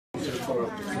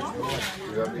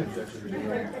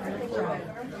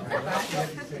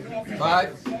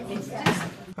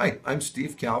Hi, I'm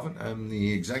Steve Calvin. I'm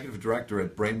the Executive Director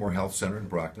at Braemoor Health Center in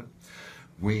Brockton.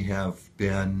 We have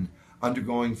been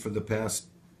undergoing for the past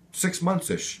 6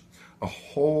 months-ish a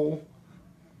whole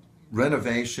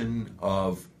renovation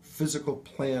of physical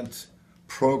plant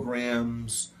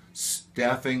programs,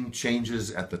 staffing changes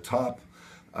at the top.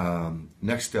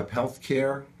 Next Step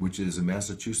Healthcare, which is a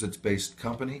Massachusetts-based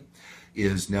company,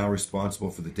 is now responsible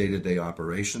for the day-to-day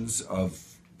operations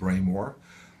of Braemoor.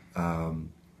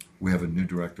 We have a new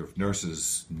director of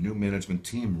nurses, new management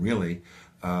team really,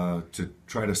 to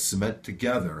try to cement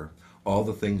together all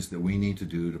the things that we need to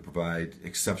do to provide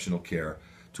exceptional care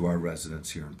to our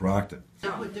residents here in Brockton.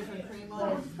 Put different cream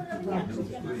on it.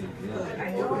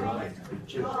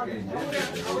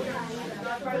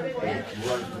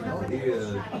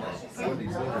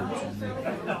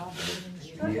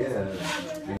 Yeah.